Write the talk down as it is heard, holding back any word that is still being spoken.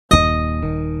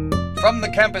From the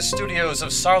campus studios of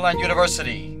Saarland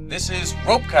University, this is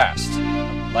RoPeCast,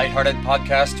 a lighthearted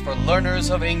podcast for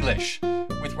learners of English,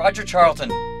 with Roger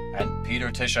Charlton and Peter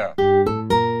Tischer.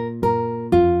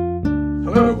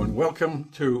 Hello and welcome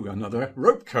to another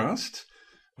RoPeCast.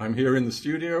 I'm here in the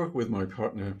studio with my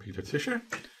partner Peter Tischer,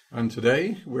 and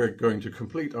today we're going to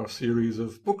complete our series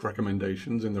of book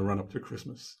recommendations in the run-up to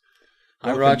Christmas.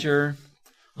 Hi, Roger.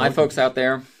 Hi, folks out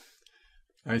there.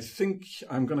 I think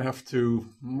I'm going to have to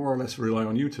more or less rely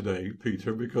on you today,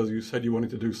 Peter, because you said you wanted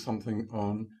to do something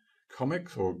on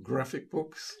comics or graphic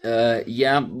books.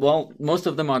 Well, most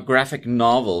of them are graphic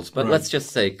novels, but Right. let's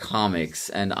just say comics,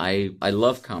 and I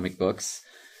love comic books.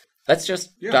 Let's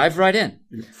just dive right in.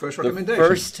 Your first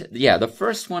recommendation. The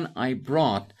first one I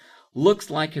brought looks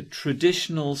like a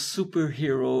traditional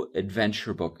superhero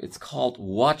adventure book. It's called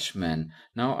Watchmen.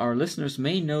 Now, our listeners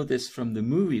may know this from the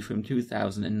movie from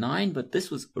 2009, but this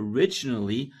was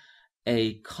originally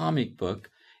a comic book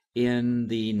in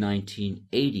the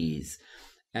 1980s.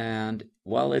 And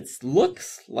while it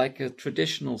looks like a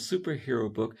traditional superhero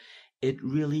book, it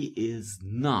really is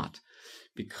not,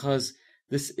 because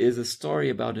this is a story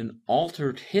about an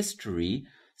altered history.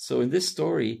 So in this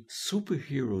story,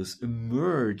 superheroes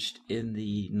emerged in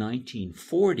the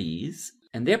 1940s,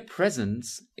 and their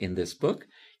presence in this book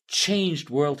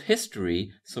changed world history.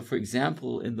 So, for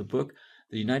example, in the book,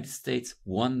 the United States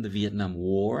won the Vietnam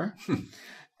War,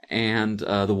 and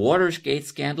the Watergate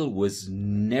scandal was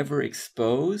never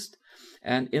exposed.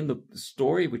 And in the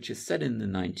story, which is set in the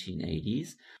 1980s,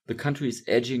 the country is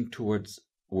edging towards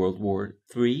World War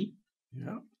III.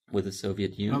 Yeah. With the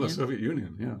Soviet Union. Oh, the Soviet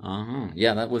Union, yeah.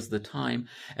 Yeah, that was the time.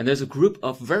 And there's a group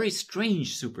of very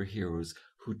strange superheroes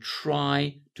who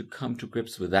try to come to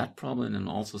grips with that problem and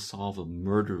also solve a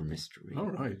murder mystery.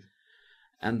 All right.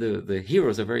 And the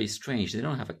heroes are very strange. They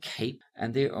don't have a cape.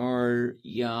 And they are,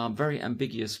 very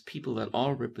ambiguous people that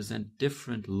all represent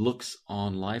different looks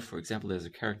on life. For example, there's a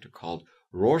character called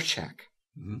Rorschach.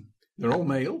 Mm-hmm. They're all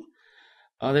male?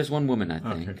 There's one woman, I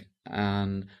think. Okay.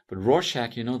 But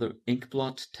Rorschach, the ink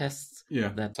blot tests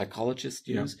that psychologists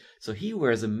use. Yeah. So he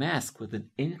wears a mask with an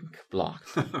ink blot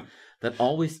that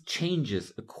always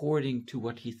changes according to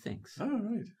what he thinks. Oh,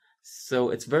 right. So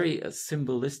it's very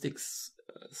symbolistic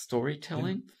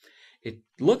storytelling. Yeah.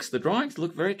 The drawings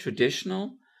look very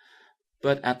traditional,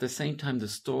 but at the same time, the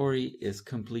story is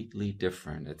completely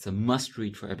different. It's a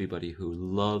must-read for everybody who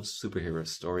loves superhero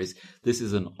stories. This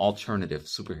is an alternative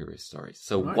superhero story.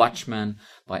 So right. Watchmen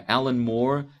by Alan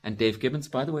Moore and Dave Gibbons.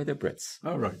 By the way, they're Brits.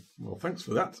 All right. Well, thanks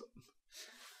for that.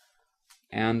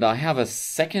 And I have a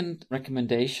second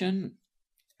recommendation,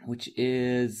 which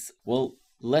is,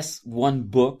 less one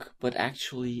book, but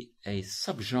actually a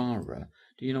subgenre.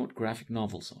 Do you know what graphic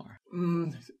novels are?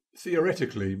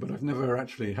 Theoretically, but I've never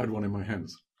actually had one in my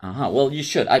hands. Well, you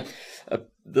should.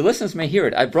 The listeners may hear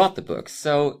it. I brought the books.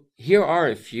 So here are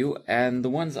a few, and the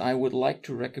ones I would like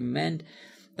to recommend,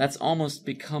 that's almost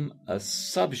become a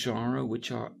subgenre,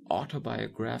 which are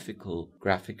autobiographical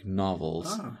graphic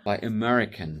novels by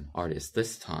American artists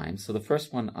this time. So the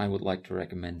first one I would like to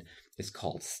recommend is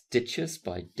called Stitches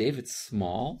by David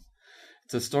Small.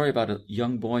 It's a story about a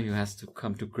young boy who has to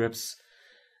come to grips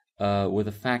with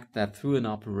the fact that through an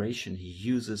operation he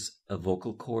uses a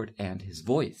vocal cord and his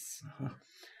voice.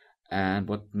 And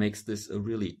what makes this a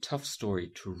really tough story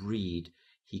to read,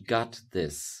 he got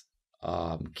this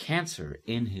cancer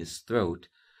in his throat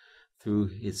through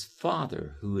his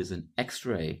father, who is an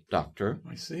X-ray doctor.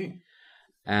 I see.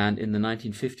 And in the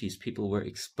 1950s, people were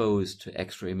exposed to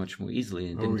X-ray much more easily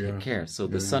and didn't take care. So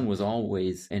the son was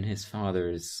always in his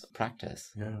father's practice.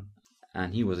 Yeah.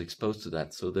 And he was exposed to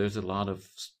that. So there's a lot of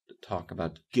talk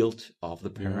about guilt of the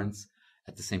parents.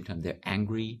 At the same time, they're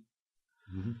angry.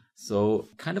 Mm-hmm. So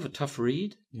kind of a tough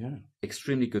read. Yeah.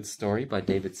 Extremely good story by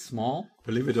David Small.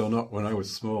 Believe it or not, when I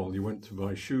was small, you went to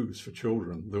buy shoes for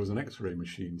children. There was an X-ray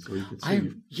machine so you could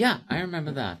see. I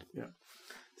remember that. Yeah.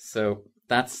 So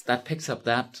that picks up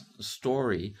that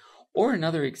story. Or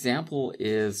another example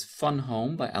is Fun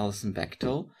Home by Allison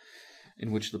Bechtel,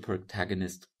 in which the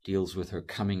protagonist deals with her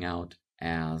coming out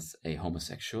as a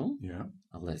homosexual,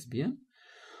 a lesbian.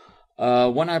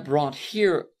 One I brought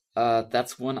here,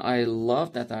 that's one I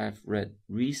love that I've read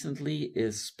recently,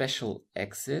 is Special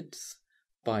Exits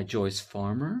by Joyce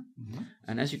Farmer. Mm-hmm.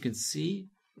 And as you can see,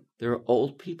 there are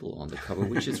old people on the cover,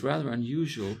 which is rather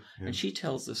unusual. Yeah. And she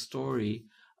tells the story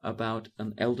about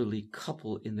an elderly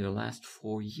couple in their last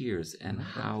 4 years and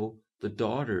how the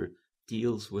daughter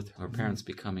deals with her parents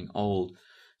becoming old.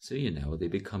 So, they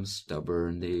become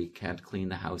stubborn, they can't clean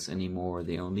the house anymore,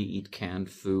 they only eat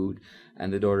canned food,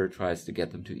 and the daughter tries to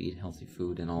get them to eat healthy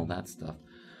food and all that stuff.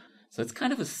 So it's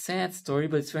kind of a sad story,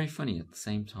 but it's very funny at the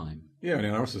same time. Yeah, and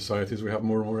in our societies we have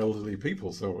more and more elderly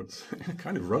people, so it's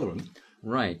kind of relevant.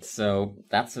 Right, so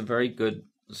that's a very good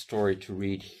story to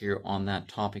read here on that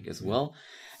topic as well.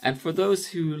 And for those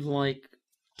who like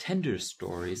tender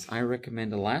stories, I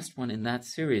recommend the last one in that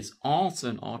series, also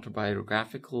an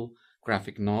autobiographical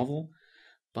graphic novel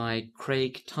by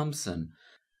Craig Thompson.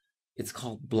 It's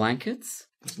called Blankets.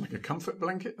 It's like a comfort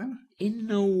blanket then? In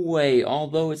no way,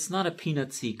 although it's not a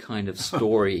Peanutsy kind of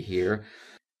story here.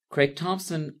 Craig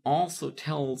Thompson also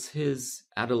tells his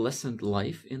adolescent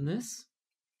life in this.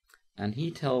 And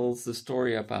he tells the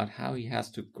story about how he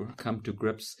has to come to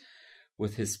grips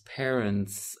with his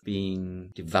parents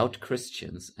being devout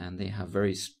Christians, and they have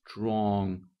very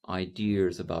strong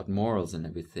ideas about morals and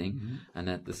everything. Mm-hmm. And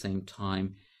at the same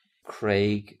time,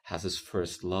 Craig has his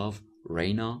first love,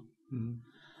 Raina. Mm-hmm.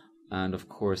 And of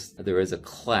course, there is a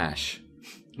clash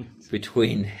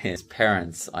between his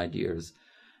parents' ideas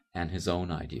and his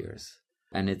own ideas.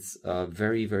 And it's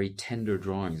very, very tender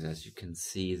drawings, as you can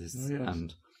see. This,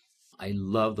 and I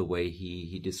love the way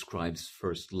he describes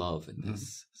first love in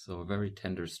this. So a very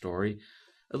tender story,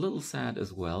 a little sad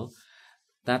as well.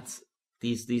 That's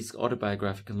these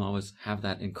autobiographical novels have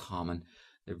that in common.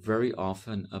 They're very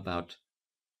often about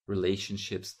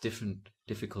relationships,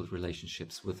 difficult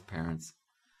relationships with parents.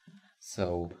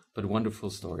 So, but wonderful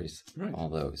stories, all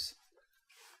those.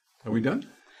 Are we done?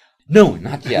 No,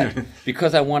 not yet,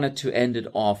 because I wanted to end it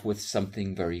off with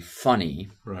something very funny.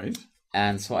 Right.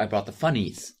 And so I brought the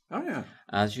funnies. Oh, yeah.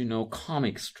 As you know,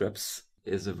 comic strips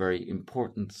is a very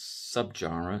important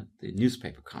subgenre, the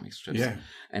newspaper comic strips. Yeah.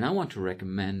 And I want to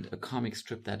recommend a comic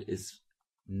strip that is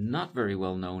not very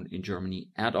well known in Germany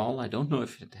at all. I don't know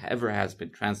if it ever has been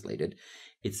translated.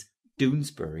 It's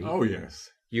Doonesbury. Oh,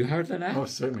 yes. You heard of that? Oh,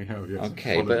 certainly have, yes.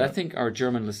 Okay, but I think our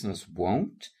German listeners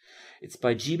won't. It's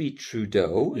by G.B.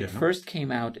 Trudeau. Yeah. It first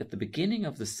came out at the beginning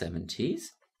of the 70s,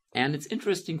 and it's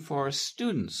interesting for our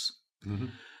students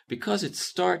because it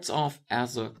starts off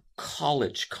as a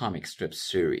college comic strip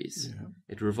series. Yeah.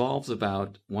 It revolves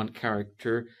about one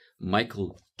character,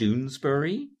 Michael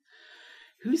Doonesbury,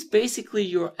 who's basically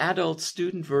your adult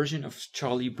student version of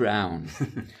Charlie Brown.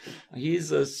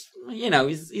 He's a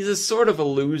sort of a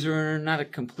loser, not a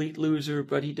complete loser,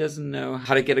 but he doesn't know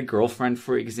how to get a girlfriend,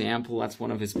 for example. That's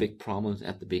one of his big problems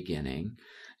at the beginning.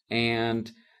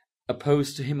 And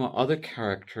opposed to him are other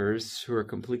characters who are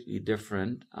completely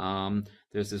different.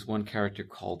 There's this one character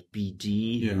called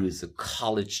BD, who is a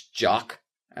college jock,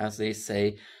 as they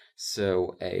say.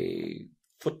 So a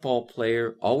football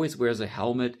player, always wears a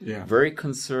helmet, very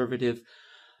conservative.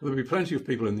 Well, there'll be plenty of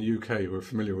people in the UK who are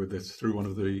familiar with this through one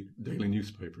of the daily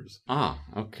newspapers. Ah,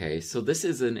 okay. So this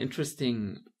is an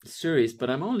interesting series, but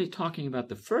I'm only talking about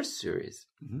the first series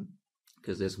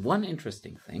because there's one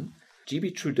interesting thing.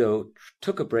 G.B. Trudeau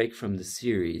took a break from the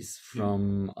series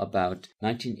from about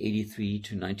 1983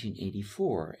 to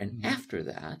 1984. And after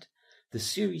that, the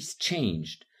series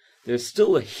changed. There's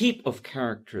still a heap of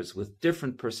characters with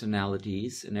different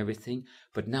personalities and everything,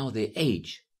 but now they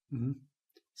age.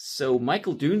 So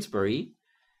Michael Doonesbury,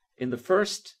 in the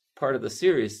first part of the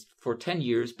series, for 10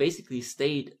 years, basically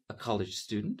stayed a college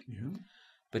student.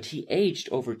 But he aged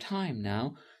over time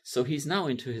now, so he's now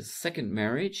into his second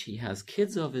marriage. He has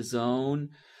kids of his own.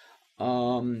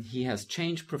 He has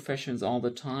changed professions all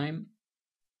the time.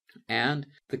 And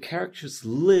the characters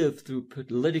live through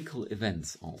political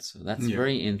events also. That's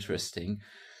very interesting.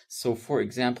 So, for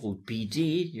example,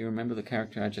 BD, you remember the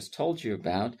character I just told you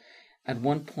about, at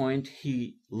one point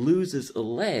he loses a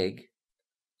leg.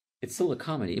 It's still a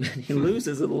comedy, but he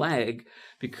loses a leg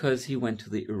because he went to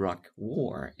the Iraq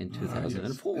War in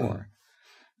 2004.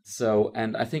 So,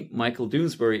 and I think Michael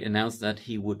Doonesbury announced that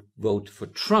he would vote for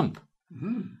Trump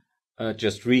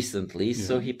just recently.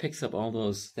 So he picks up all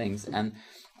those things. And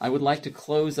I would like to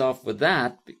close off with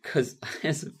that because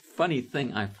it's a funny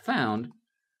thing I found.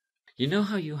 You know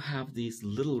how you have these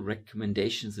little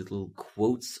recommendations, little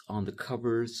quotes on the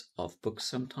covers of books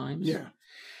sometimes? Yeah.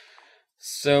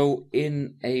 So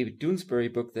in a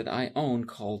Doonesbury book that I own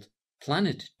called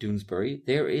Planet Doonesbury,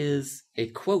 there is a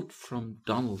quote from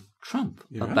Donald Trump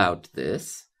about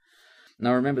this.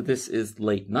 Now remember, this is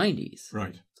late 90s.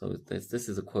 Right. So this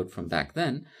is a quote from back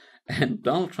then. And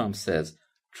Donald Trump says,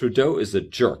 Trudeau is a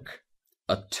jerk,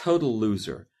 a total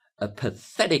loser, a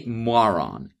pathetic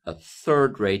moron, a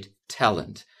third-rate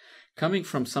talent. Coming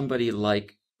from somebody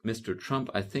like Mr. Trump,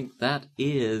 I think that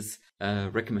is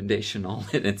recommendation all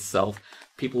in itself.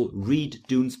 People read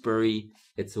Doonesbury.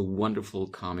 It's a wonderful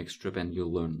comic strip, and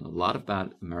you'll learn a lot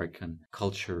about American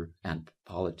culture and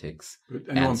politics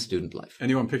and student life.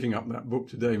 Anyone picking up that book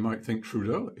today might think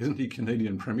Trudeau. Isn't he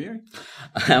Canadian Premier?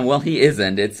 Well, he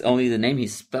isn't. It's only the name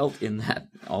he's spelled in that,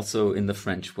 also in the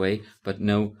French way. But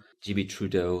no, G.B.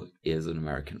 Trudeau is an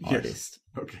American artist.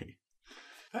 Yes. Okay.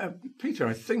 Peter,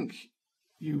 I think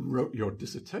you wrote your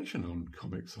dissertation on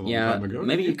comics a long time ago.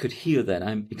 Maybe you could hear that.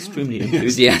 I'm extremely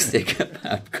enthusiastic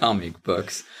about comic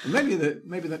books. Maybe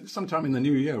that sometime in the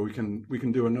new year we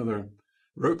can do another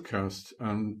RoPeCast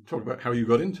and talk about how you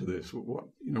got into this.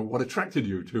 What attracted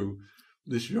you to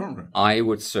this genre? I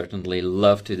would certainly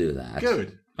love to do that.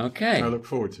 Good. Okay. I look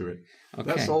forward to it. Okay.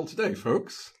 That's all today,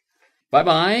 folks.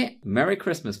 Bye-bye. Merry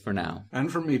Christmas for now.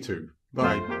 And from me too.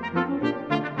 Bye.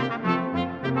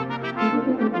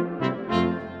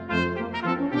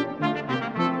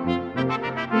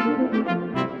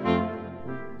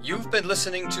 You've been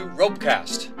listening to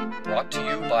RoPeCast, brought to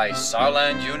you by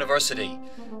Saarland University,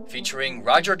 featuring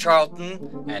Roger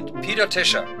Charlton and Peter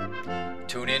Tischer.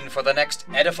 Tune in for the next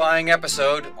edifying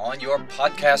episode on your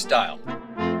podcast dial.